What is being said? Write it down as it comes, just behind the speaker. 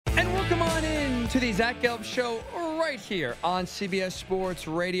Welcome on in to the Zach Gelb Show right here on CBS Sports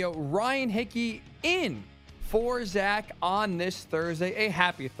Radio. Ryan Hickey in for Zach on this Thursday. A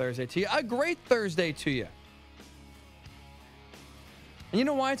happy Thursday to you. A great Thursday to you. And you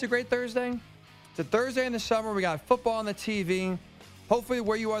know why it's a great Thursday? It's a Thursday in the summer. We got football on the TV. Hopefully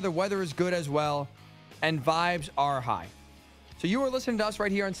where you are, the weather is good as well. And vibes are high. So you are listening to us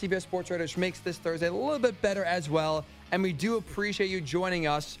right here on CBS Sports Radio, which makes this Thursday a little bit better as well. And we do appreciate you joining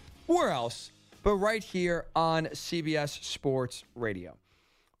us. Where else but right here on CBS Sports Radio.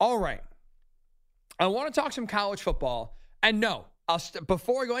 All right. I want to talk some college football. And no,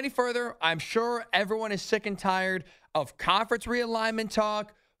 before I go any further, I'm sure everyone is sick and tired of conference realignment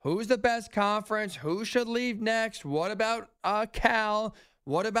talk. Who's the best conference? Who should leave next? What about Cal?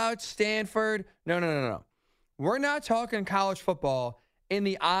 What about Stanford? No. We're not talking college football in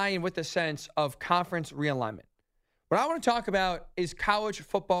the eye and with the sense of conference realignment. What I want to talk about is college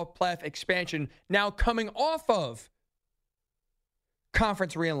football playoff expansion now coming off of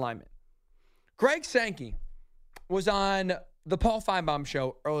conference realignment. Greg Sankey was on the Paul Feinbaum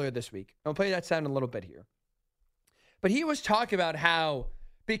show earlier this week. I'll play that sound in a little bit here. But he was talking about how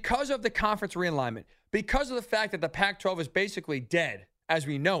because of the conference realignment, because of the fact that the Pac-12 is basically dead as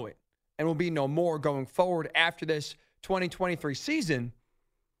we know it and will be no more going forward after this 2023 season,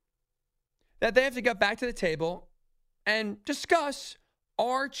 that they have to get back to the table and discuss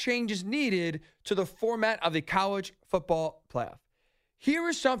are changes needed to the format of the college football playoff. Here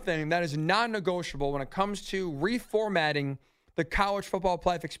is something that is non-negotiable when it comes to reformatting the college football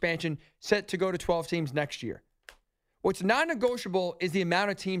playoff expansion set to go to 12 teams next year. What's non-negotiable is the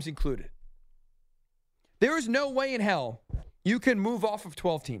amount of teams included. There is no way in hell you can move off of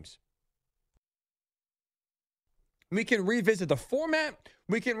 12 teams. We can revisit the format.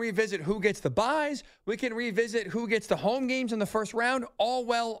 We can revisit who gets the buys. We can revisit who gets the home games in the first round. All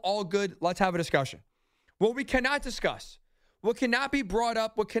well, all good. Let's have a discussion. What we cannot discuss, what cannot be brought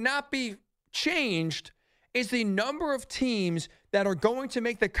up, what cannot be changed is the number of teams that are going to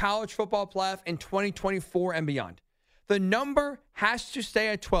make the college football playoff in 2024 and beyond. The number has to stay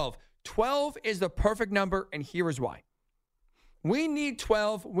at 12. 12 is the perfect number, and here is why. We need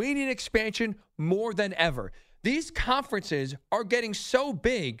 12. We need expansion more than ever. These conferences are getting so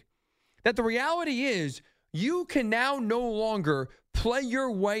big that the reality is you can now no longer play your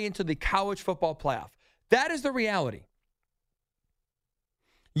way into the college football playoff. That is the reality.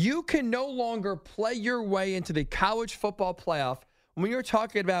 You can no longer play your way into the college football playoff when you're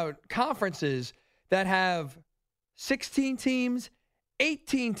talking about conferences that have 16 teams,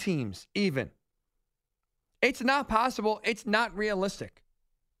 18 teams even. It's not possible. It's not realistic.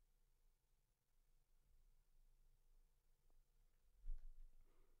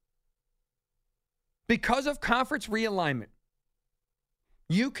 Because of conference realignment,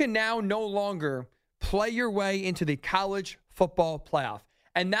 you can now no longer play your way into the college football playoff.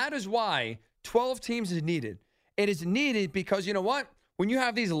 And that is why 12 teams is needed. It is needed because, you know what? When you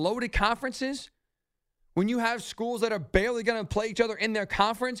have these loaded conferences, when you have schools that are barely going to play each other in their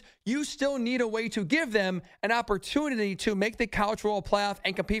conference, you still need a way to give them an opportunity to make the college football playoff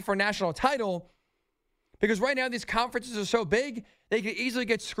and compete for a national title. Because right now these conferences are so big, they could easily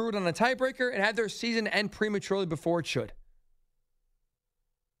get screwed on a tiebreaker and have their season end prematurely before it should.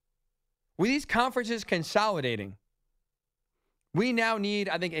 With these conferences consolidating, we now need,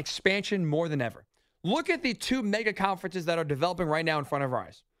 I think, expansion more than ever. Look at the two mega conferences that are developing right now in front of our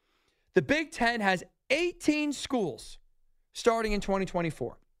eyes. The Big Ten has 18 schools starting in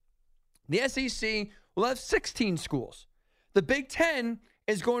 2024. The SEC will have 16 schools. The Big Ten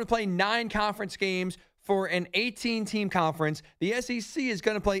is going to play 9 conference games for an 18-team conference. The SEC is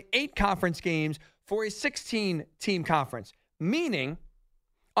going to play 8 conference games for a 16-team conference. Meaning,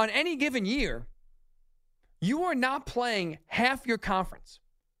 on any given year, you are not playing half your conference.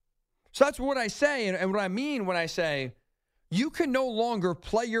 So that's what I say, and what I mean when I say you can no longer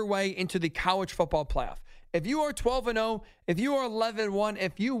play your way into the college football playoff. If you are 12-0, if you are 11-1,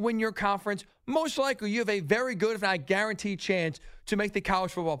 if you win your conference, most likely you have a very good, if not guaranteed, chance to make the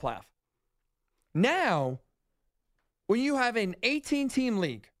college football playoff. Now, when you have an 18-team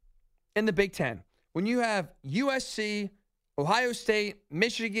league in the Big Ten, when you have USC, Ohio State,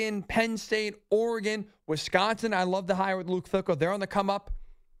 Michigan, Penn State, Oregon, Wisconsin, I love the hire with Luke Fickell. They're on the come up.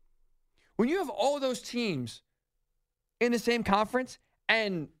 When you have all those teams in the same conference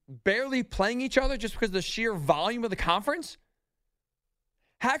and barely playing each other just because of the sheer volume of the conference,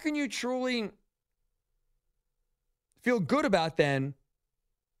 how can you truly feel good about then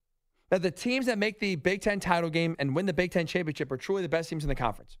that the teams that make the Big Ten title game and win the Big Ten championship are truly the best teams in the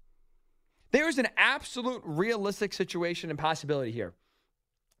conference? There is an absolute realistic situation and possibility here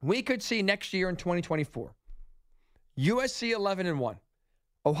we could see next year in 2024, USC 11-1,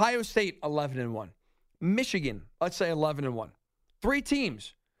 Ohio State 11-1, Michigan, let's say 11-1. 3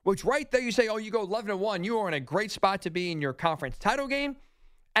 teams, which right there you say, oh, you go 11-1, you are in a great spot to be in your conference title game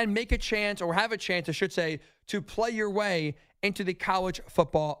and make a chance, or have a chance, I should say, to play your way into the college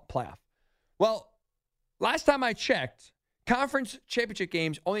football playoff. Well, last time I checked, conference championship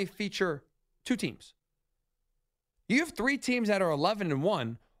games only feature 2 teams. You have 3 teams that are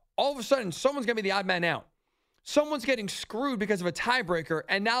 11-1. All of a sudden, someone's going to be the odd man out. Someone's getting screwed because of a tiebreaker,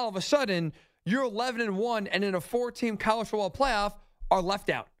 and now all of a sudden, you're 11-1, and in a 4-team college football playoff are left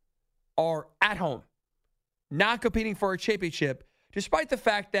out, are at home, not competing for a championship, despite the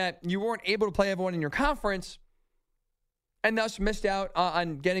fact that you weren't able to play everyone in your conference, and thus missed out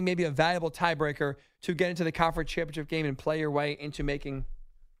on getting maybe a valuable tiebreaker to get into the conference championship game and play your way into making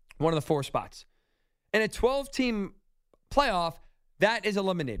one of the 4 spots. In a 12-team playoff, that is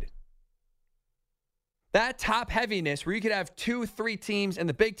eliminated. That top heaviness where you could have 2-3 teams in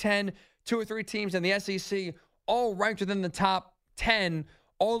the Big Ten, 2 or 3 teams in the SEC, all ranked within the top 10,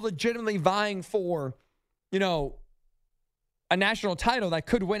 all legitimately vying for, a national title that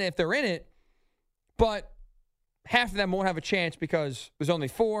could win it if they're in it, but half of them won't have a chance because there's only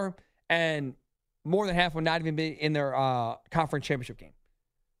 4, and more than half will not even be in their conference championship game.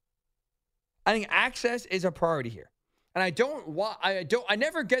 I think access is a priority here. And I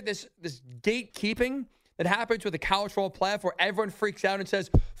never get this gatekeeping that happens with the college football playoff where everyone freaks out and says,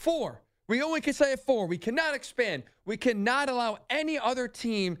 4. We only can say 4. We cannot expand. We cannot allow any other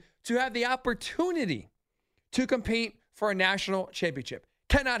team to have the opportunity to compete for a national championship.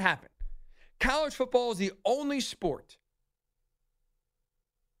 Cannot happen. College football is the only sport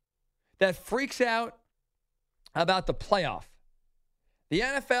that freaks out about the playoff. The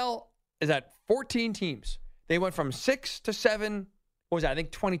NFL is at 14 teams. They went from 6 to 7. What was that? I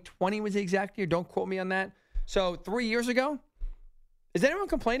think 2020 was the exact year. Don't quote me on that. So 3 years ago. Is anyone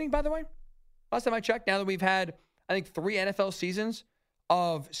complaining, by the way? Last time I checked, now that we've had, I think, 3 NFL seasons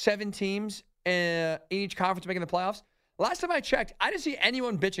of 7 teams in each conference making the playoffs. Last time I checked, I didn't see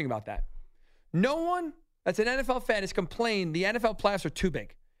anyone bitching about that. No one that's an NFL fan has complained the NFL playoffs are too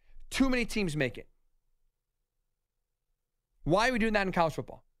big. Too many teams make it. Why are we doing that in college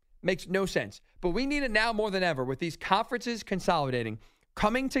football? Makes no sense. But we need it now more than ever with these conferences consolidating,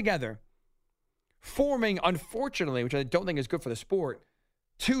 coming together, forming, unfortunately, which I don't think is good for the sport,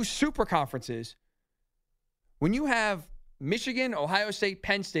 2 super conferences. When you have Michigan, Ohio State,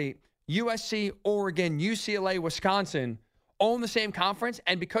 Penn State, USC, Oregon, UCLA, Wisconsin, all in the same conference,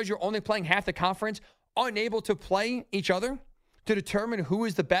 and because you're only playing half the conference, unable to play each other to determine who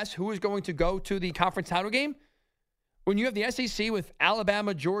is the best, who is going to go to the conference title game, when you have the SEC with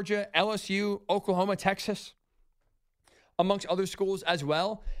Alabama, Georgia, LSU, Oklahoma, Texas, amongst other schools as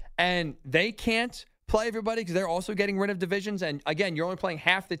well, and they can't play everybody because they're also getting rid of divisions, and again, you're only playing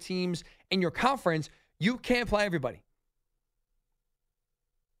half the teams in your conference, you can't play everybody.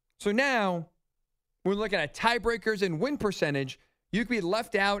 So now, we're looking at tiebreakers and win percentage. You could be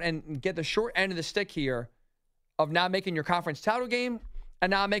left out and get the short end of the stick here of not making your conference title game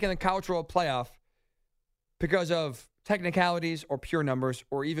and not making the college football playoff because of technicalities or pure numbers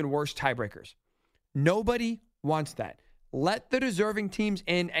or even worse, tiebreakers. Nobody wants that. Let the deserving teams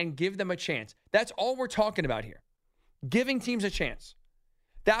in and give them a chance. That's all we're talking about here. Giving teams a chance.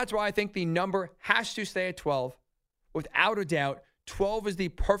 That's why I think the number has to stay at 12. Without a doubt, 12 is the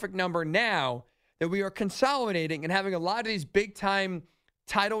perfect number now that we are consolidating and having a lot of these big-time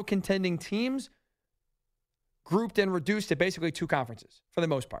title contending teams grouped and reduced to basically 2 conferences for the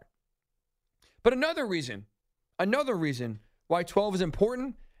most part. But another reason why 12 is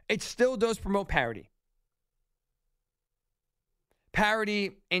important, it still does promote parity.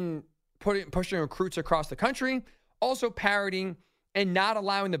 Parity in pushing recruits across the country, also parity in not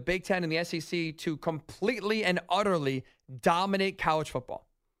allowing the Big Ten and the SEC to completely and utterly dominate college football.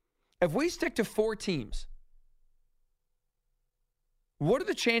 If we stick to 4 teams, what are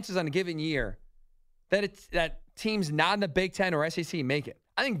the chances on a given year that teams not in the Big Ten or SEC make it?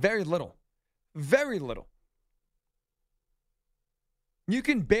 I think very little. Very little. You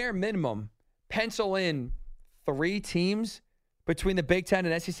can bare minimum pencil in 3 teams between the Big Ten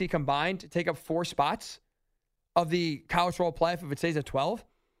and SEC combined to take up 4 spots of the college football playoff if it stays at 12.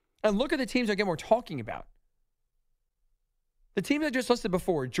 And look at the teams again we're talking about. The teams I just listed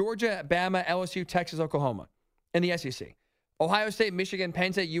before, Georgia, Bama, LSU, Texas, Oklahoma in the SEC. Ohio State, Michigan,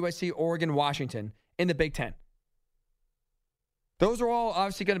 Penn State, USC, Oregon, Washington in the Big Ten. Those are all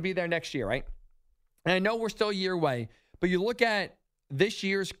obviously going to be there next year, right? And I know we're still a year away, but you look at this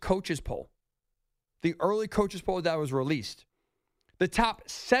year's coaches poll, the early coaches poll that was released. the top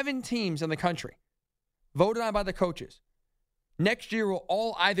 7 teams in the country, voted on by the coaches, next year will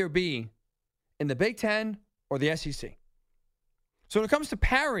all either be in the Big Ten or the SEC. So when it comes to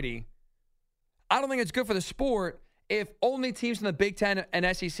parity, I don't think it's good for the sport if only teams in the Big Ten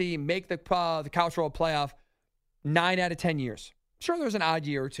and SEC make the college football playoff 9 out of 10 years. Sure, there's an odd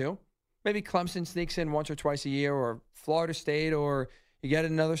year or two. Maybe Clemson sneaks in once or twice a year, or Florida State, or you get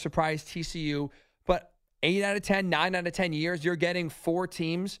another surprise TCU. But 8 out of 10, 9 out of 10 years, you're getting 4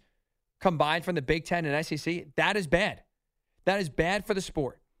 teams combined from the Big Ten and SEC. That is bad. That is bad for the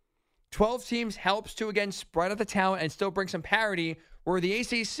sport. 12 teams helps to, again, spread out the talent and still bring some parity where the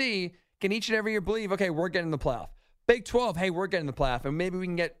ACC can each and every year believe, okay, we're getting the playoff. Big 12, hey, we're getting the playoff, and maybe we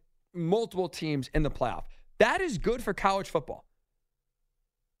can get multiple teams in the playoff. That is good for college football.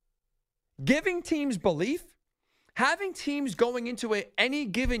 Giving teams belief, having teams going into any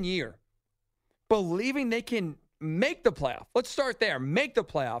given year believing they can make the playoff. Let's start there. Make the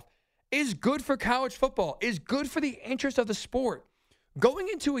playoff is good for college football, is good for the interest of the sport. Going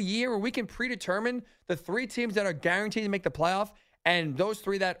into a year where we can predetermine the 3 teams that are guaranteed to make the playoff, and those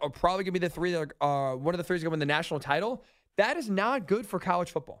 3 that are probably going to be the 3 that are one of the 3 is going to win the national title, that is not good for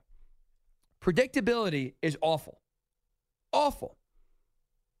college football. Predictability is awful. Awful.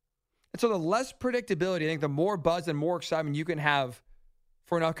 And so the less predictability, I think the more buzz and more excitement you can have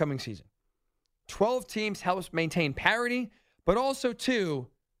for an upcoming season. 12 teams helps maintain parity, but also, too,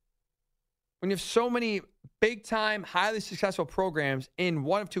 when you have so many big-time, highly successful programs in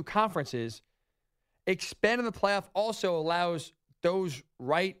one of 2 conferences, expanding the playoff also allows those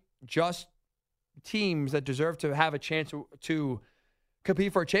just teams that deserve to have a chance to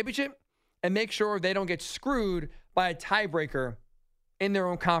compete for a championship and make sure they don't get screwed by a tiebreaker in their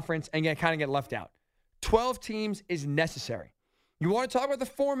own conference and get left out. 12 teams is necessary. You want to talk about the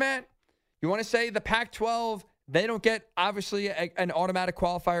format? You want to say the Pac-12, they don't get, obviously, an automatic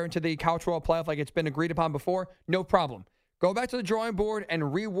qualifier into the college football playoff like it's been agreed upon before? No problem. Go back to the drawing board and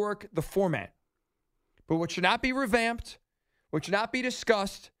rework the format. But what should not be revamped, what should not be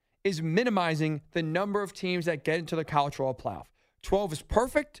discussed, is minimizing the number of teams that get into the college football playoff. 12 is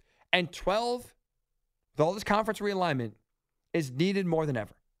perfect, and 12, with all this conference realignment, is needed more than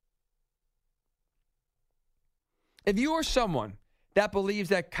ever. If you are someone that believes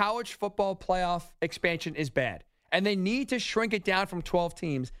that college football playoff expansion is bad and they need to shrink it down from 12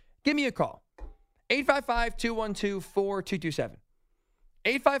 teams, give me a call. 855-212-4227.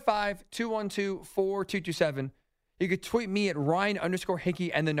 855-212-4227. You could tweet me at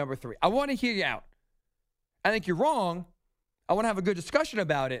Ryan_Hickey and the number 3. I want to hear you out. I think you're wrong. I want to have a good discussion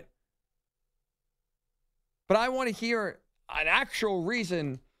about it. But I want to hear an actual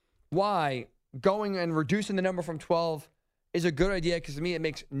reason why going and reducing the number from 12 is a good idea, because to me it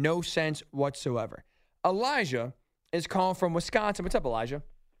makes no sense whatsoever. Elijah is calling from Wisconsin. What's up, Elijah?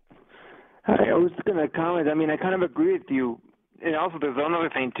 Hi, I was going to comment. I mean, I kind of agree with you. And also, there's another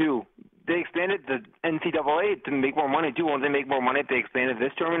thing, too. They expanded the NCAA to make more money, too. Won't they make more money if they expanded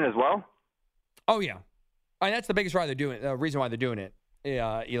this tournament as well? Oh, yeah. I mean, that's the biggest reason why they're doing it,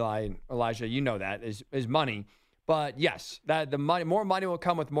 Eli and Elijah. You know that, is money. But, yes, that the money, more money will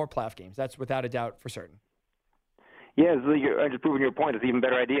come with more playoff games. That's without a doubt for certain. Yeah, so you're just proving your point. It's an even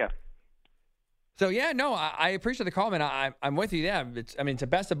better idea. So, yeah, no, I appreciate the comment. I'm with you. Yeah, it's the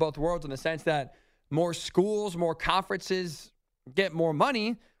best of both worlds in the sense that more schools, more conferences get more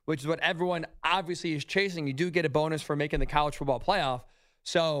money, which is what everyone obviously is chasing. You do get a bonus for making the college football playoff.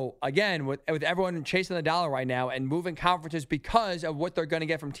 So, again, with everyone chasing the dollar right now and moving conferences because of what they're going to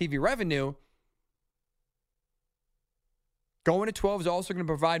get from TV revenue, going to 12 is also going to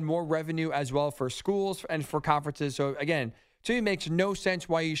provide more revenue as well for schools and for conferences. So, again, to me, it makes no sense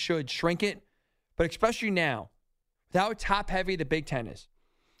why you should shrink it. But especially now, with how top-heavy the Big Ten is,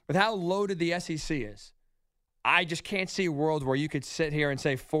 with how loaded the SEC is, I just can't see a world where you could sit here and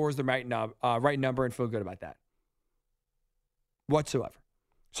say 4 is the right number and feel good about that whatsoever.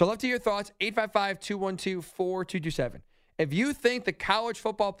 So I'd love to hear your thoughts. 855-212-4227. If you think the college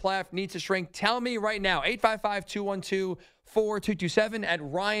football playoff needs to shrink, tell me right now. 855-212-4227 at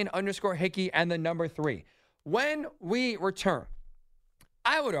Ryan_Hickey and the number 3. When we return,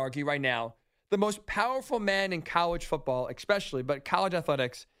 I would argue right now, the most powerful man in college football, especially, but college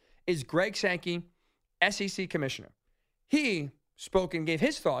athletics, is Greg Sankey, SEC commissioner. He spoke and gave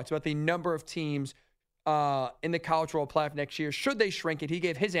his thoughts about the number of teams in the college football playoff next year. Should they shrink it? He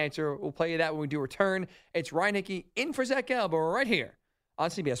gave his answer. We'll play you that when we do return. It's Ryan Hickey in for Zach Gelb right here on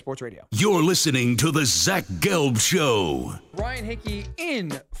CBS Sports Radio. You're listening to the Zach Gelb Show. Ryan Hickey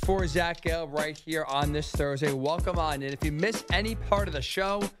in for Zach Gelb right here on this Thursday. Welcome on. And if you miss any part of the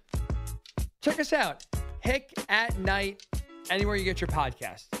show, check us out. Hick at Night anywhere you get your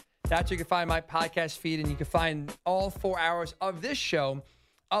podcast. That's where you can find my podcast feed, and you can find all 4 hours of this show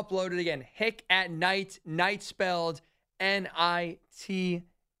uploaded again. Hick at Night, night spelled Nite.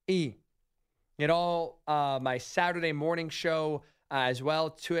 Get all my Saturday morning show as well,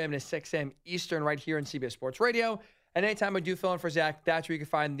 2 a.m. to 6 a.m. Eastern, right here on CBS Sports Radio. And anytime I do fill in for Zach, that's where you can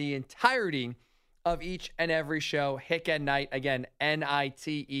find the entirety of each and every show. Hick at Night, again,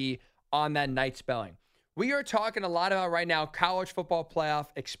 Nite, on that night spelling. We are talking a lot about right now college football playoff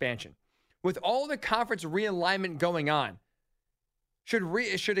expansion. With all the conference realignment going on,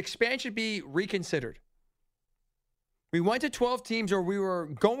 should expansion be reconsidered? We went to 12 teams, or we were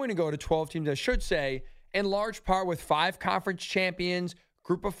going to go to 12 teams, I should say, in large part with 5 conference champions,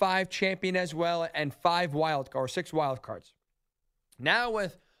 group of 5 champion as well, and 6 wild cards. Now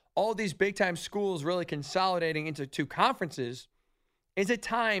with all these big-time schools really consolidating into 2 conferences, is it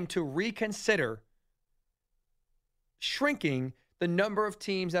time to reconsider shrinking the number of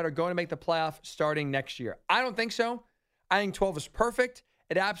teams that are going to make the playoff starting next year? I don't think so. I think 12 is perfect.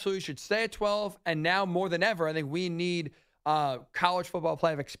 It absolutely should stay at 12. And now more than ever, I think we need college football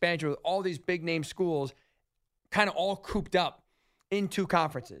playoff expansion with all these big-name schools kind of all cooped up in 2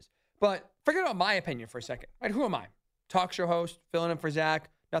 conferences. But forget about my opinion for a second. Right? Who am I? Talk show host, filling in for Zach,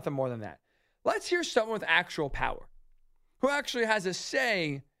 nothing more than that. Let's hear someone with actual power who actually has a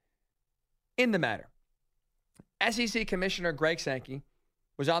say in the matter. SEC Commissioner Greg Sankey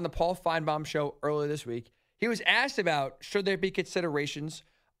was on the Paul Feinbaum show earlier this week. He was asked about should there be considerations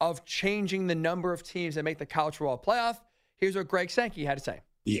of changing the number of teams that make the college football playoff. Here's what Greg Sankey had to say.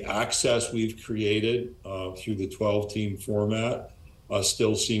 The access we've created through the 12-team format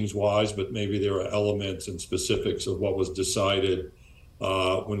still seems wise, but maybe there are elements and specifics of what was decided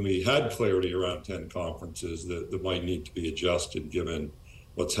when we had clarity around 10 conferences that might need to be adjusted given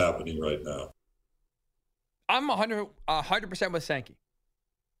what's happening right now. I'm 100% with Sankey.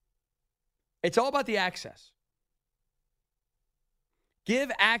 It's all about the access. Give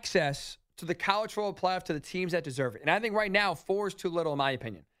access to the college football playoff to the teams that deserve it. And I think right now 4 is too little in my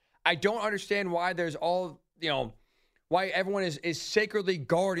opinion. I don't understand why there's why everyone is sacredly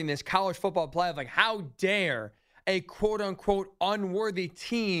guarding this college football playoff. Like, how dare a quote-unquote unworthy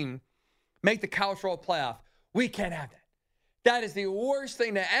team make the college football playoff? We can't have that. That is the worst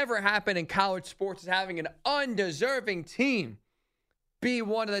thing to ever happen in college sports, is having an undeserving team be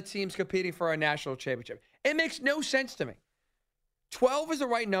one of the teams competing for a national championship. It makes no sense to me. 12 is the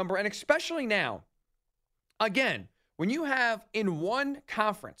right number, and especially now, again, when you have in one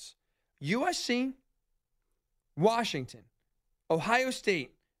conference, USC, Washington, Ohio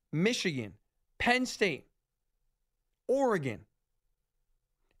State, Michigan, Penn State, Oregon.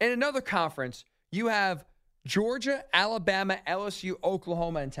 In another conference, you have Georgia, Alabama, LSU,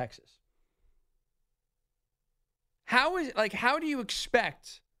 Oklahoma, and Texas. How do you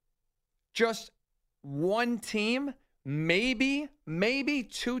expect just one team, maybe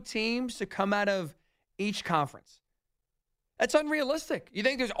 2 teams to come out of each conference? That's unrealistic. You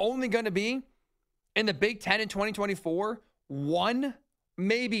think there's only going to be in the Big Ten in 2024 1,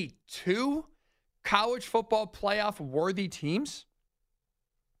 maybe 2 college football playoff worthy teams?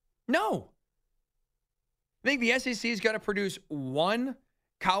 No. I think the SEC is going to produce 1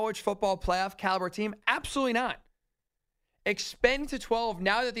 college football playoff caliber team? Absolutely not. Expanding to 12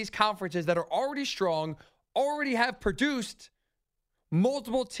 now that these conferences that are already strong already have produced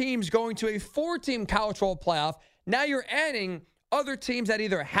multiple teams going to a 4-team college football playoff. Now you're adding other teams that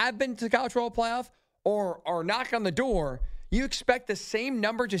either have been to the college football playoff or are knocking on the door. You expect the same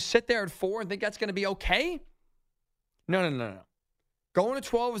number to sit there at 4 and think that's going to be okay? No. Going to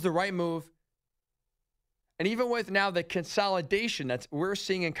 12 is the right move. And even with now the consolidation that we're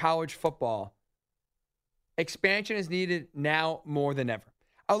seeing in college football, expansion is needed now more than ever.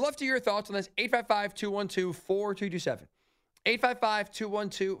 I'd love to hear your thoughts on this. 855-212-4227.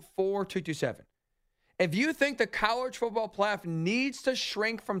 855-212-4227. If you think the college football playoff needs to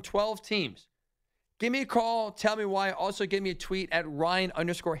shrink from 12 teams, give me a call. Tell me why. Also, give me a tweet at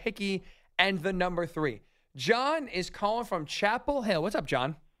Ryan_Hickey and the number 3. John is calling from Chapel Hill. What's up,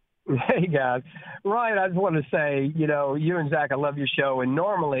 John? Hey, guys. Ryan, I just wanted to say, you and Zach, I love your show. And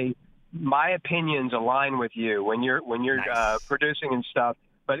normally my opinions align with you when you're nice. Producing and stuff.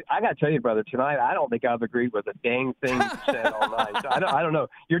 But I got to tell you, brother, tonight I don't think I've agreed with a dang thing you said all night. So I don't know.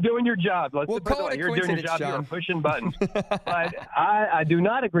 You're doing your job. We'll call it a You're doing your job. John. You're pushing buttons. But I do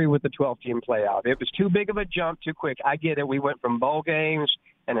not agree with the 12-team playoff. It was too big of a jump, too quick. I get it. We went from bowl games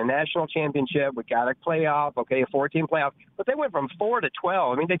and a national championship. We got a playoff, okay, a 4-team playoff. But they went from 4 to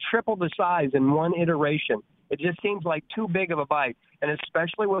 12. I mean, they tripled the size in one iteration. It just seems like too big of a bite. And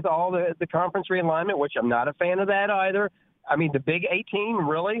especially with all the conference realignment, which I'm not a fan of that either. I mean, the Big 18,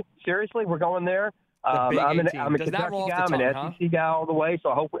 really? Seriously, we're going there? The Big I'm 18. a Does that Kentucky roll off guy. the I'm an tongue, SEC guy all the way, so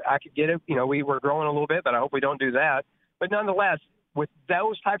I hope I could get it. You know, we were growing a little bit, but I hope we don't do that. But nonetheless, with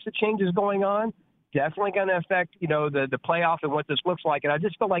those types of changes going on, definitely going to affect, you know, the playoff and what this looks like. And I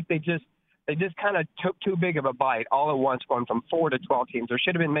just feel like they just kind of took too big of a bite all at once, going from 4 to 12 teams. There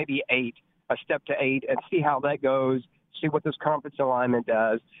should have been maybe 8, a step to 8, and see how that goes, see what this conference alignment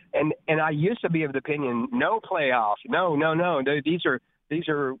does. And I used to be of the opinion, no playoffs, no. These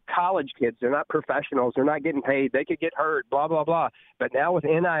are college kids. They're not professionals. They're not getting paid. They could get hurt, blah, blah, blah. But now with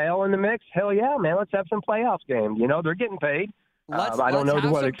NIL in the mix, hell yeah, man, let's have some playoffs games. You know, they're getting paid. I don't know to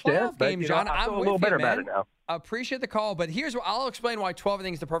what extent, but games, John. I feel a little better about it now. I appreciate the call, but here's what I'll explain why 12 I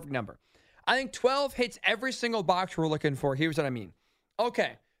think is the perfect number. I think 12 hits every single box we're looking for. Here's what I mean.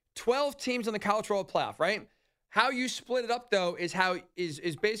 Okay, 12 teams in the college football playoff, right? How you split it up, though, is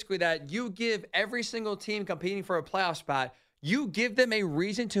basically that you give every single team competing for a playoff spot, you give them a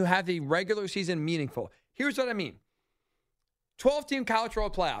reason to have the regular season meaningful. Here's what I mean. 12-team college football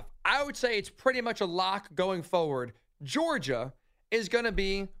playoff. I would say it's pretty much a lock going forward. Georgia is going to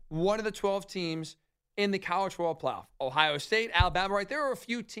be one of the 12 teams in the college football playoff. Ohio State, Alabama, right? There are a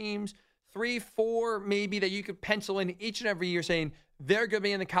few teams, 3, 4 maybe, that you could pencil in each and every year saying they're going to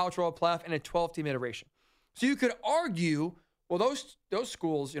be in the college football playoff in a 12-team iteration. So you could argue, well, those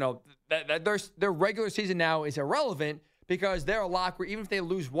schools, you know, that their regular season now is irrelevant because they're a lock where even if they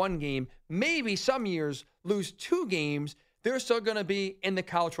lose 1 game, maybe some years lose 2 games, they're still going to be in the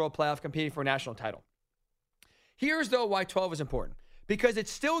college football playoff competing for a national title. Here's, though, why 12 is important. Because it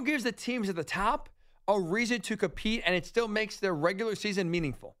still gives the teams at the top a reason to compete, and it still makes their regular season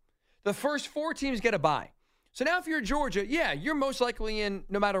meaningful. The first 4 teams get a bye. So now if you're Georgia, yeah, you're most likely in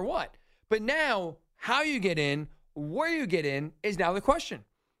no matter what. But now how you get in, where you get in is now the question.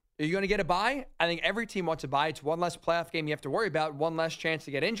 Are you going to get a bye? I think every team wants a bye. It's one less playoff game you have to worry about, one less chance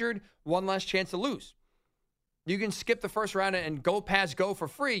to get injured, one less chance to lose. You can skip the first round and go for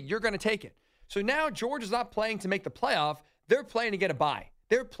free. You're going to take it. So now Georgia's not playing to make the playoff. They're playing to get a bye.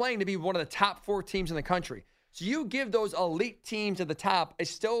 They're playing to be one of the top 4 teams in the country. So you give those elite teams at the top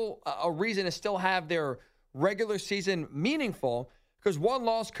a reason to still have their regular season meaningful, because one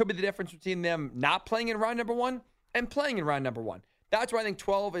loss could be the difference between them not playing in round number 1 and playing in round number 1. That's why I think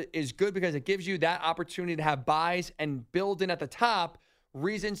 12 is good, because it gives you that opportunity to have buys and build in at the top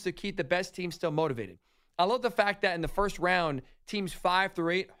reasons to keep the best teams still motivated. I love the fact that in the first round, teams 5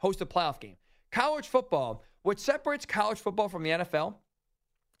 through 8 host a playoff game. College football, what separates college football from the NFL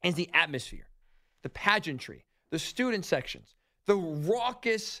is the atmosphere, the pageantry, the student sections, the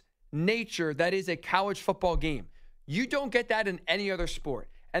raucous nature that is a college football game. You don't get that in any other sport.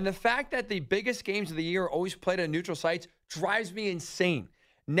 And the fact that the biggest games of the year are always played on neutral sites drives me insane.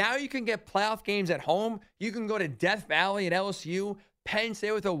 Now you can get playoff games at home. You can go to Death Valley at LSU, Penn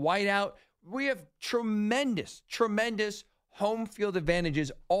State with a whiteout. We have tremendous home field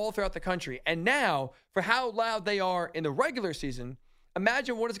advantages all throughout the country. And now, for how loud they are in the regular season,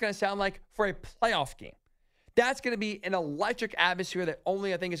 imagine what it's going to sound like for a playoff game. That's going to be an electric atmosphere that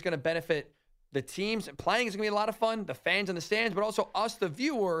only I think is going to benefit the teams. Playing is going to be a lot of fun, the fans in the stands, but also us, the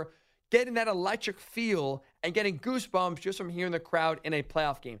viewer, getting that electric feel and getting goosebumps just from hearing the crowd in a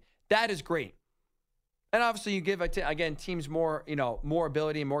playoff game. That is great. And obviously you give, again, teams more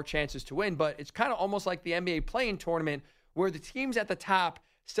ability and more chances to win, but it's kind of almost like the NBA play-in tournament where the teams at the top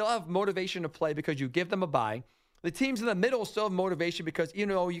still have motivation to play because you give them a bye. The teams in the middle still have motivation because, you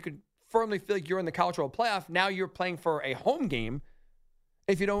know, you could firmly feel like you're in the college football playoff. Now you're playing for a home game.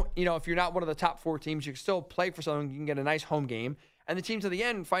 If you don't, if you're not one of the top 4 teams, you can still play for something. You can get a nice home game. And the teams at the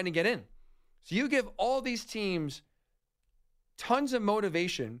end fighting to get in. So you give all these teams tons of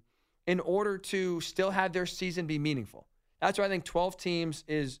motivation in order to still have their season be meaningful. That's why I think 12 teams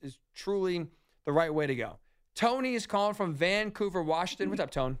is truly the right way to go. Tony is calling from Vancouver, Washington. What's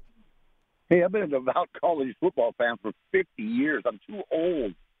up, Tone? Hey, I've been a devout college football fan for 50 years. I'm too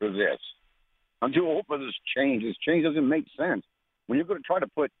old for this. I'm too old for this change. This change doesn't make sense. When you're going to try to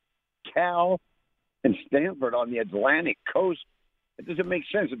put Cal and Stanford on the Atlantic coast, it doesn't make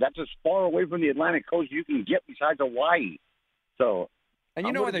sense. That's as far away from the Atlantic coast you can get besides Hawaii. So, and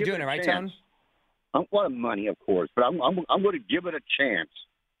you know why they're doing it, right, Tone? I'm a lot of money, of course, but I'm going to give it a chance.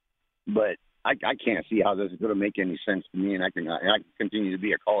 But I can't see how this is going to make any sense to me, and I can continue to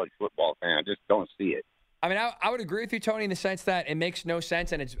be a college football fan. I just don't see it. I mean, I would agree with you, Tony, in the sense that it makes no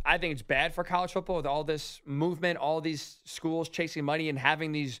sense, and I think it's bad for college football with all this movement, all these schools chasing money and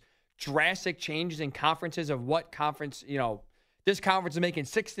having these drastic changes in conferences of what conference, this conference is making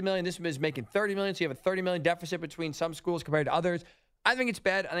 $60 million, this is making $30 million, so you have a $30 million deficit between some schools compared to others. I think it's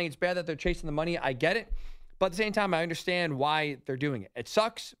bad. I think it's bad that they're chasing the money. I get it. But at the same time, I understand why they're doing it. It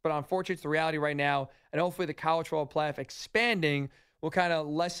sucks, but unfortunately, it's the reality right now. And hopefully the college football playoff expanding will kind of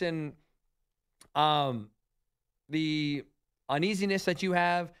lessen the uneasiness that you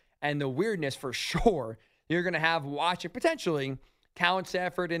have and the weirdness for sure you're going to have watching potentially Cal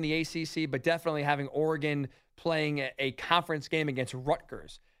Stafford in the ACC, but definitely having Oregon playing a conference game against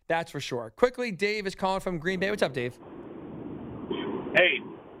Rutgers. That's for sure. Quickly, Dave is calling from Green Bay. What's up, Dave? Hey,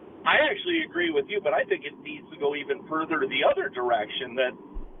 I actually agree with you, but I think it needs to go even further to the other direction, that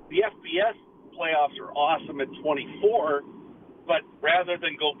the FBS playoffs are awesome at 24, but rather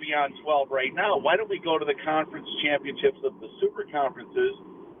than go beyond 12 right now, why don't we go to the conference championships of the super conferences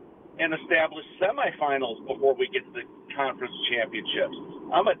and establish semifinals before we get to the conference championships?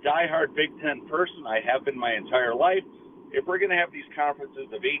 I'm a diehard Big Ten person. I have been my entire life. If we're going to have these conferences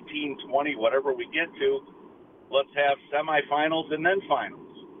of 18, 20, whatever we get to, let's have semifinals and then finals.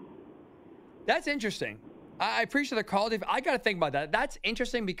 That's interesting. I appreciate the call, Dave. I got to think about that. That's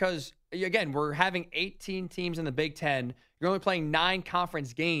interesting because, again, we're having 18 teams in the Big Ten. You're only playing 9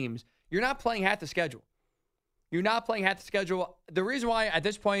 conference games. You're not playing half the schedule. You're not playing half the schedule. The reason why, at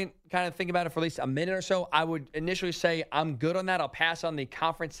this point, kind of think about it for at least a minute or so, I would initially say I'm good on that. I'll pass on the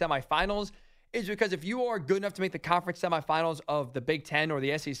conference semifinals, is because if you are good enough to make the conference semifinals of the Big Ten or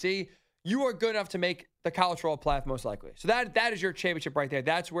the SEC, you are good enough to make the college football playoff most likely. So that is your championship right there.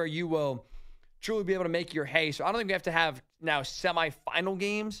 That's where you will truly be able to make your hay. So I don't think we have to have now semifinal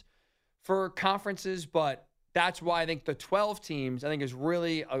games for conferences, but that's why I think the 12 teams, I think, is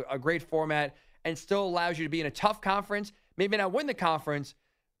really a great format and still allows you to be in a tough conference, maybe not win the conference,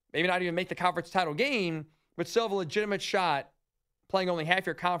 maybe not even make the conference title game, but still have a legitimate shot playing only half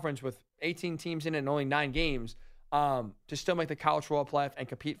your conference with 18 teams in it and only 9 games to still make the college football playoff and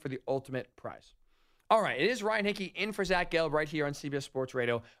compete for the ultimate prize. All right, it is Ryan Hickey in for Zach Gelb right here on CBS Sports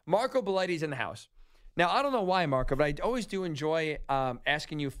Radio. Marco Belletti's in the house. Now, I don't know why, Marco, but I always do enjoy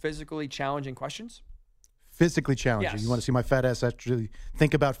asking you physically challenging questions. Physically challenging. Yes. You want to see my fat ass actually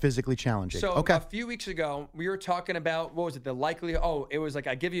think about physically challenging. So okay. A few weeks ago, we were talking about, what was it, the likelihood? Oh, it was like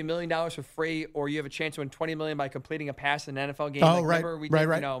I give you $1 million for free, or you have a chance to win $20 million by completing a pass in an NFL game. Oh, like, right. Remember we Right,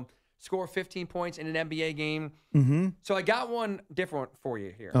 did, right. Score 15 points in an NBA game. Mm-hmm. So I got one different for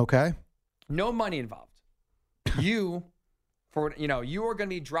you here. Okay. No money involved. You are going to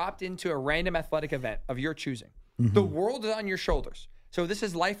be dropped into a random athletic event of your choosing. Mm-hmm. The world is on your shoulders. So this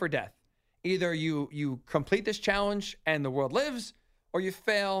is life or death. Either you complete this challenge and the world lives, or you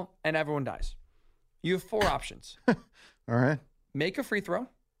fail and everyone dies. You have 4 options. All right. Make a free throw.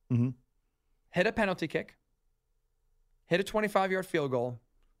 Mm-hmm. Hit a penalty kick. Hit a 25-yard field goal.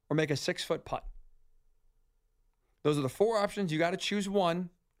 Or make a 6-foot putt. Those are the 4 options. You got to choose one.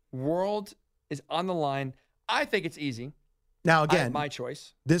 World is on the line. I think it's easy. Now, again, my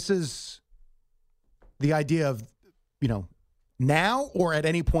choice. This is the idea of, now or at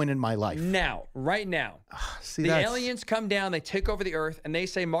any point in my life? Now, right now. See, the aliens come down, they take over the earth, and they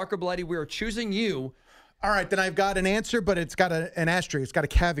say, Marco Belletti, we are choosing you. All right, then I've got an answer, but it's got an asterisk. It's got a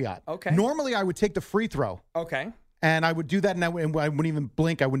caveat. Okay. Normally, I would take the free throw. Okay. And I would do that, and I wouldn't even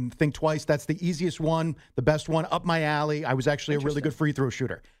blink. I wouldn't think twice. That's the easiest one, the best one, up my alley. I was actually a really good free throw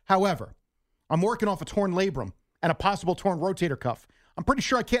shooter. However, I'm working off a torn labrum and a possible torn rotator cuff. I'm pretty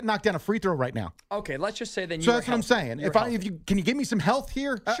sure I can't knock down a free throw right now. Okay, let's just say then you. So that's what I'm saying. Can you give me some health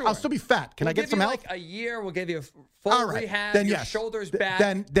here? Sure. I'll still be fat. Can I get some health? Like a year. We'll give you a full All right. rehab. Then your yes. Shoulders back.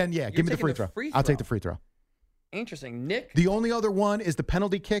 Then yeah. Give me the free throw. I'll take the free throw. Interesting, Nick. The only other one is the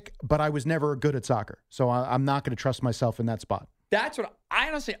penalty kick, but I was never good at soccer, so I'm not going to trust myself in that spot. That's what I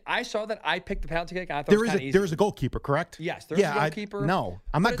honestly. I saw that. I picked the penalty kick. And I thought it was easy. There is a goalkeeper, correct? Yes, there's a goalkeeper. No,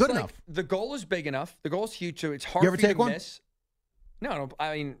 I'm not good enough. The goal is big enough. The goal is huge, so it's hard you ever for you take to one? miss. No.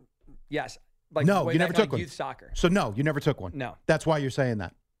 I mean, yes. No, you never took one. Youth soccer. So no, you never took one. No. That's why you're saying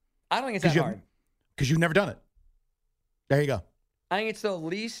that. I don't think it's that hard. Because you've never done it. There you go. I think it's the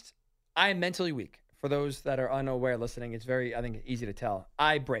least. I am mentally weak. For those that are unaware listening, it's very, I think, easy to tell.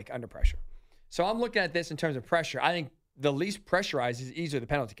 I break under pressure. So I'm looking at this in terms of pressure. I think the least pressurized is easier the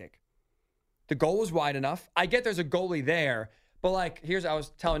penalty kick. The goal is wide enough. I get there's a goalie there, but I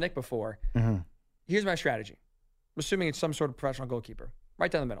was telling Nick before, here's my strategy. I'm assuming it's some sort of professional goalkeeper. Right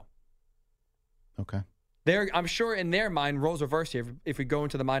down the middle. Okay. I'm sure in their mind, roles reverse here if we go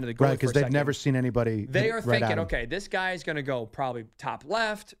into the mind of the goalie. Right, because they've never seen anybody. They are thinking, okay, this guy is going to go probably top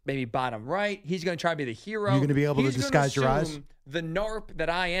left, maybe bottom right. He's going to try to be the hero. You're going to be able to disguise your eyes? The narp that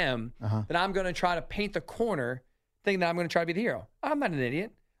I am, that I'm going to try to paint the corner, thinking that I'm going to try to be the hero. I'm not an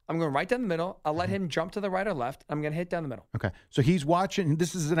idiot. I'm going right down the middle. I'll let him jump to the right or left. I'm going to hit down the middle. Okay. So he's watching.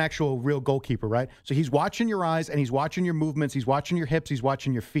 This is an actual real goalkeeper, right? So he's watching your eyes and he's watching your movements. He's watching your hips. He's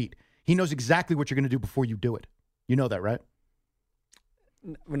watching your feet. He knows exactly what you're going to do before you do it. You know that, right?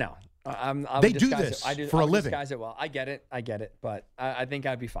 No. They do this for a living. Disguise it well. I get it. But I think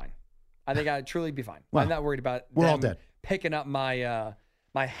I'd be fine. I think I'd truly be fine. Well, I'm not worried about we're all them dead. picking up my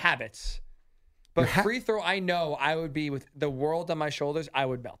my habits. But free throw, I know I would be with the world on my shoulders. I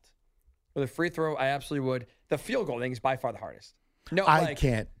would melt. With a free throw, I absolutely would. The field goal thing is by far the hardest. No, I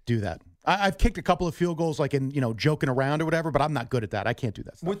can't do that. I've kicked a couple of field goals, like in joking around or whatever, but I'm not good at that. I can't do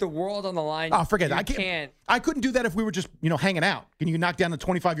that stuff. With the world on the line. Oh, forget it. I can't. I couldn't do that if we were just hanging out. Can you knock down a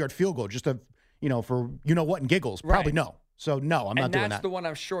 25-yard field goal just to for what and giggles? Probably no. So no, I'm not doing that. And that's the one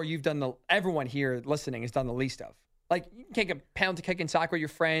I'm sure you've done. Everyone here listening has done the least of. Like you can kick a penalty kick in soccer with your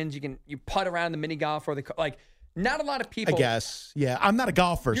friends. You putt around the mini golf or not a lot of people. I guess. Yeah, I'm not a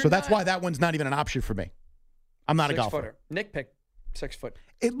golfer, so that's why that one's not even an option for me. I'm not a golfer. Footer. Nick picked 6 foot.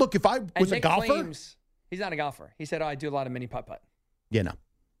 Look, if I was a golfer, claims he's not a golfer. He said, "Oh, I do a lot of mini putt." Yeah, no.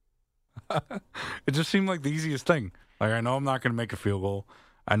 It just seemed like the easiest thing. Like I know I'm not going to make a field goal.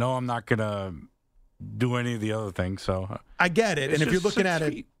 I know I'm not going to do any of the other things. So I get it. And if you're looking at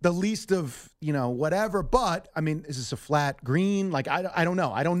it, the least of whatever. But I mean, is this a flat green? Like I don't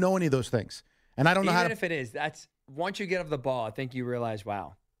know. I don't know any of those things, and I don't know how. Even if it is, that's once you get off the ball, I think you realize,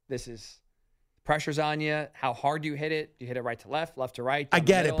 wow, this is. Pressure's on you. How hard do you hit it? Do you hit it right to left to right? I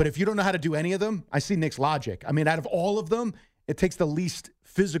get it, but if you don't know how to do any of them, I see Nick's logic. I mean, out of all of them, it takes the least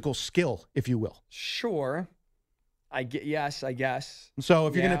physical skill, if you will. Sure. I guess. So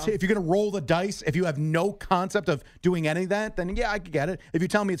if you're gonna roll the dice, if you have no concept of doing any of that, then yeah, I could get it. If you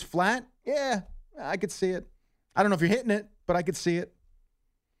tell me it's flat, yeah, I could see it. I don't know if you're hitting it, but I could see it.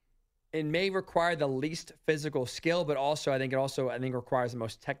 It may require the least physical skill, but also I think requires the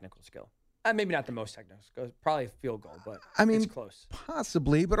most technical skill. Maybe not the most technical skill. Probably a field goal, but it's close.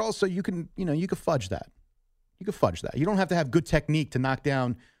 Possibly, but also you can fudge that. You can fudge that. You don't have to have good technique to knock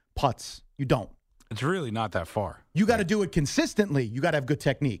down putts. You don't. It's really not that far. You got to do it consistently. You got to have good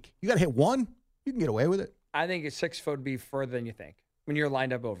technique. You got to hit one. You can get away with it. I think a 6 foot would be further than you think when you're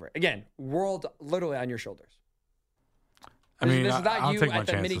lined up over it. Again, world literally on your shoulders. I mean, this is not I'll you take my at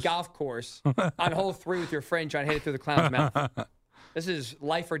the chances. mini golf course on hole 3 with your friend trying to hit it through the clown's mouth. This is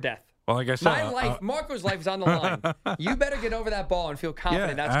life or death. Well, like I said, my life, Marco's life is on the line. You better get over that ball and feel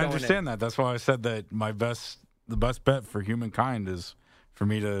confident that's going in. I understand that. That's why I said that the best bet for humankind is for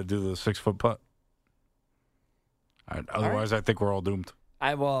me to do the 6 foot putt. Otherwise, I think we're all doomed.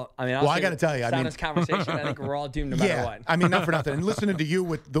 I got to tell you, this conversation, I think we're all doomed no matter what. I mean, not for nothing. And listening to you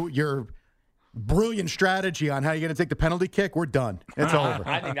with your brilliant strategy on how you're going to take the penalty kick, we're done. It's over.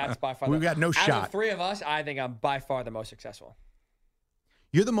 I think that's by far. We've got no shot. Out of the 3 of us, I think I'm by far the most successful.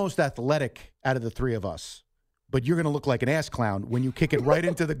 You're the most athletic out of the 3 of us, but you're going to look like an ass clown when you kick it right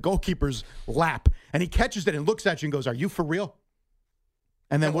into the goalkeeper's lap, and he catches it and looks at you and goes, "Are you for real?"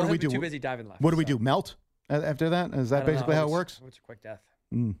 And then what do we do? Too busy diving left. What do we do? Melt after that? Is that basically how it works? It's a quick death.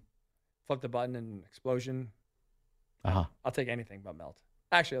 Flip the button and explosion. I'll take anything but melt.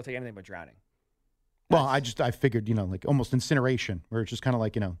 Actually, I'll take anything but drowning. Well, I figured, like almost incineration, where it's just kind of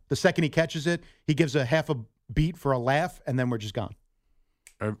like, the second he catches it, he gives a half a beat for a laugh, and then we're just gone.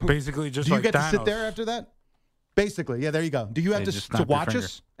 Basically, just do you like get Thanos. to sit there after that? Basically, yeah. There you go. Do you have to watch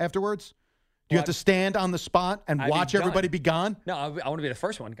us afterwards? Do you have to stand on the spot and watch everybody be gone? No, I want to be the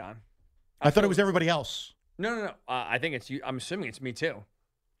first one gone. I thought it was everybody else. No. I think it's you. I'm assuming it's me too.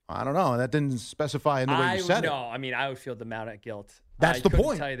 I don't know. That didn't specify in the way you said it. No, I mean I would feel the amount of guilt. That's the point. I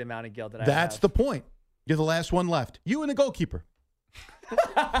couldn't tell you the amount of guilt that I have. That's the point. You're the last one left. You and the goalkeeper.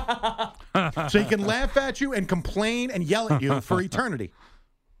 So he can laugh at you and complain and yell at you for eternity.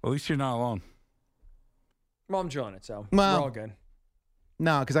 At least you're not alone. Well, I'm enjoying it, so we're all good.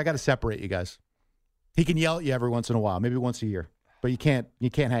 No, because I got to separate you guys. He can yell at you every once in a while, maybe once a year, but you can't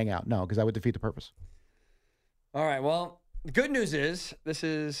hang out. No, because that would defeat the purpose. All right. Well, the good news is this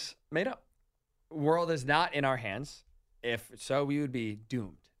is made up. World is not in our hands. If so, we would be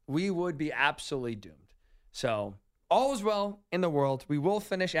doomed. We would be absolutely doomed. So all is well in the world. We will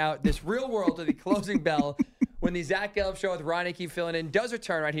finish out this real world of the closing bell when the Zach Gelb Show with Ron Hickey filling in does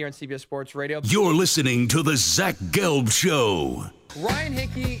return right here on CBS Sports Radio. You're listening to the Zach Gelb Show. Ryan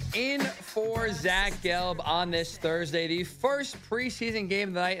Hickey in for Zach Gelb on this Thursday. The first preseason game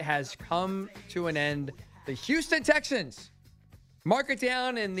of the night has come to an end. The Houston Texans, mark it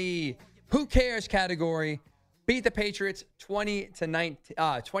down in the who cares category, beat the Patriots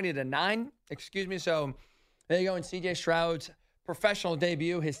 20-9. Excuse me. So there you go. In C.J. Stroud's professional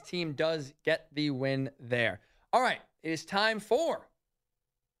debut, his team does get the win there. All right, it is time for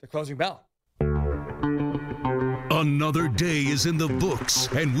the closing bell. Another day is in the books,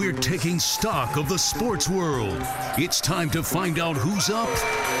 and we're taking stock of the sports world. It's time to find out who's up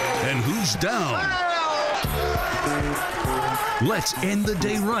and who's down. Let's end the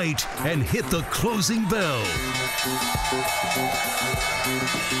day right and hit the closing bell.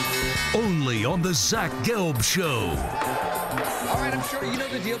 Only on the Zach Gelb Show. All right, I'm sure you know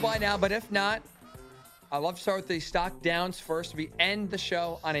the deal by now, but if not, I'd love to start with the stock downs first. We end the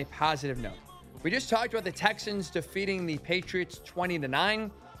show on a positive note. We just talked about the Texans defeating the Patriots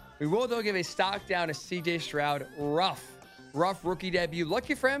 20-9. We will, though, give a stock down to C.J. Stroud. Rough rookie debut.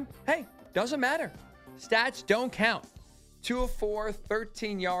 Lucky for him. Hey, doesn't matter. Stats don't count. 2 of 4,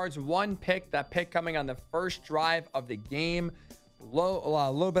 13 yards, 1 pick. That pick coming on the first drive of the game. A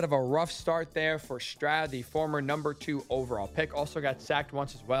little bit of a rough start there for Stroud, the former number 2 overall pick. Also got sacked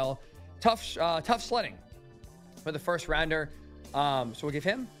once as well. Tough sledding for the first rounder. So we'll give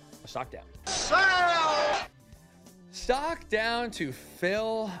him a stock down. Stock down to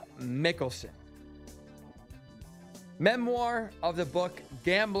Phil Mickelson. Memoir of the book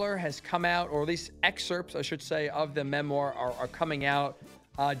Gambler has come out, or at least excerpts, I should say, of the memoir are coming out,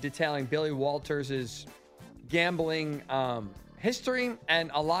 detailing Billy Walters' gambling history, and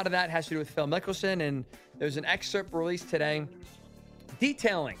a lot of that has to do with Phil Mickelson. And there's an excerpt released today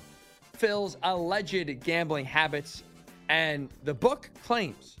detailing Phil's alleged gambling habits, and the book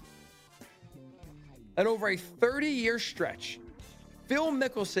claims that over a 30-year stretch, Phil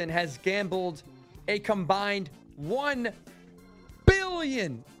Mickelson has gambled a combined $1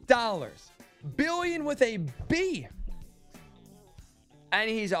 billion. Billion with a B. And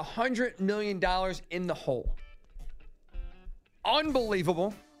he's $100 million in the hole.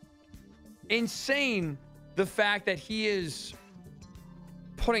 Unbelievable. Insane, the fact that he is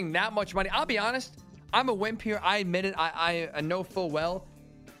putting that much money. I'll be honest, I'm a wimp here. I admit it. I know full well.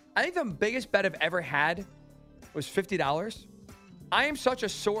 I think the biggest bet I've ever had was $50. I am such a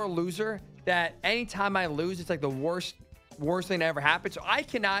sore loser that anytime I lose, it's like the worst thing that ever happened. So I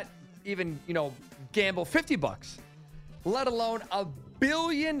cannot even, gamble $50, let alone $1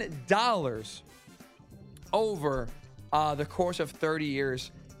 billion over the course of 30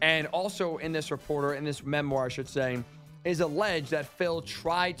 years. And also in this memoir, I should say, is alleged that Phil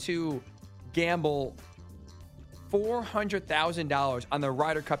tried to gamble $400,000 on the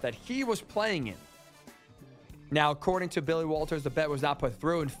Ryder Cup that he was playing in. Now, according to Billy Walters, the bet was not put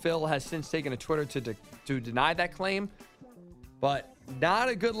through, and Phil has since taken to Twitter to deny that claim. But not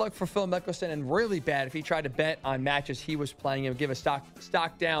a good look for Phil Mickelson, and really bad if he tried to bet on matches he was playing in. Give a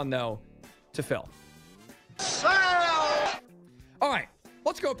stock down, though, to Phil. All right,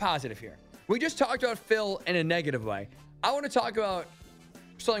 let's go positive here. We just talked about Phil in a negative way. I want to talk about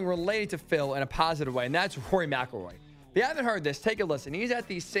something related to Phil in a positive way, and that's Rory McIlroy. If you haven't heard this, take a listen. He's at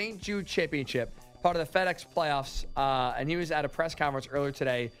the St. Jude Championship, part of the FedEx playoffs, and he was at a press conference earlier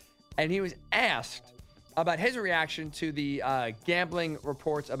today, and he was asked about his reaction to the gambling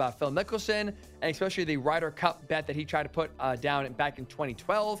reports about Phil Mickelson, and especially the Ryder Cup bet that he tried to put down back in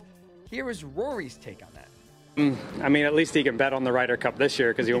 2012. Here is Rory's take on that. I mean, at least he can bet on the Ryder Cup this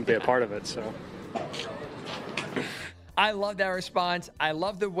year because he won't be a part of it, so... I love that response. I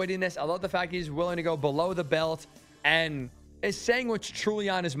love the wittiness. I love the fact he's willing to go below the belt and is saying what's truly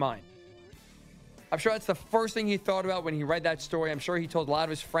on his mind. I'm sure that's the first thing he thought about when he read that story. I'm sure he told a lot of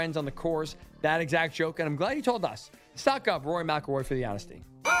his friends on the course that exact joke, and I'm glad he told us. Stock up, Rory McIlroy, for the honesty.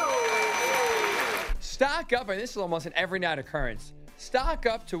 Stock up, and this is almost an every night occurrence. Stock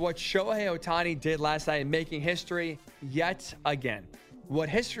up to what Shohei Ohtani did last night, making history yet again. What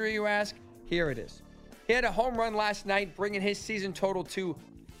history, you ask? Here it is. He had a home run last night, bringing his season total to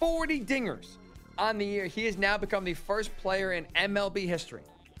 40 dingers on the year. He has now become the first player in MLB history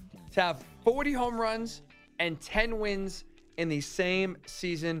to have 40 home runs and 10 wins in the same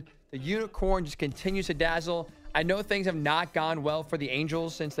season. The unicorn just continues to dazzle. I know things have not gone well for the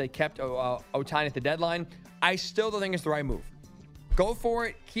Angels since they kept Ohtani at the deadline. I still don't think it's the right move. Go for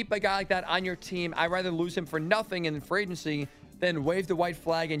it. Keep a guy like that on your team. I'd rather lose him for nothing in free agency than wave the white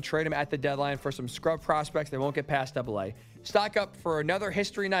flag and trade him at the deadline for some scrub prospects that won't get past AA. Stock up for another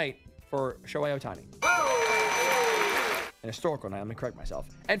history night for Shohei Ohtani. An historical night, let me correct myself.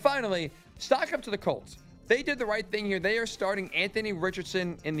 And finally, stock up to the Colts. They did the right thing here. They are starting Anthony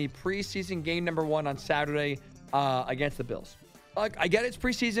Richardson in the preseason game number 1 on Saturday against the Bills. Look, I get it's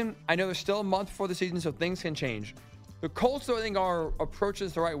preseason. I know there's still a month before the season, so things can change. The Colts, though, I think, are approaching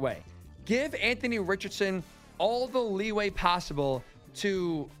this the right way. Give Anthony Richardson all the leeway possible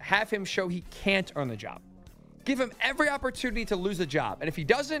to have him show he can't earn the job. Give him every opportunity to lose the job. And if he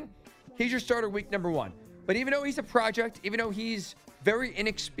doesn't, he's your starter week number 1. But even though he's a project, even though he's very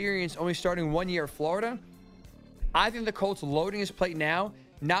inexperienced, only starting 1 year at Florida, I think the Colts loading his plate now,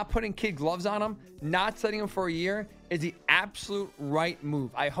 not putting kid gloves on him, not setting him for a year, is the absolute right move.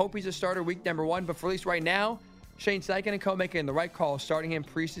 I hope he's a starter week number 1, but for at least right now, Shane Steichen and co making the right call, starting him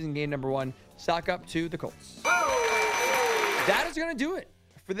preseason game number 1. Stock up to the Colts. That is going to do it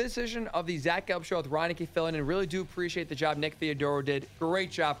for this edition of the Zach Gelb Show with Reineke filling in. Really do appreciate the job Nick Theodoro did.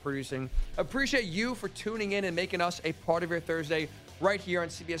 Great job producing. Appreciate you for tuning in and making us a part of your Thursday right here on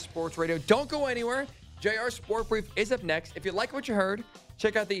CBS Sports Radio. Don't go anywhere. JR Sport Brief is up next. If you like what you heard,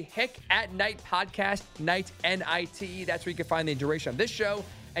 check out the Hick at Night podcast, Night, N-I-T-E. That's where you can find the duration of this show.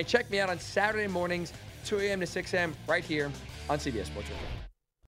 And check me out on Saturday mornings, 2 a.m. to 6 a.m. right here on CBS Sports Radio.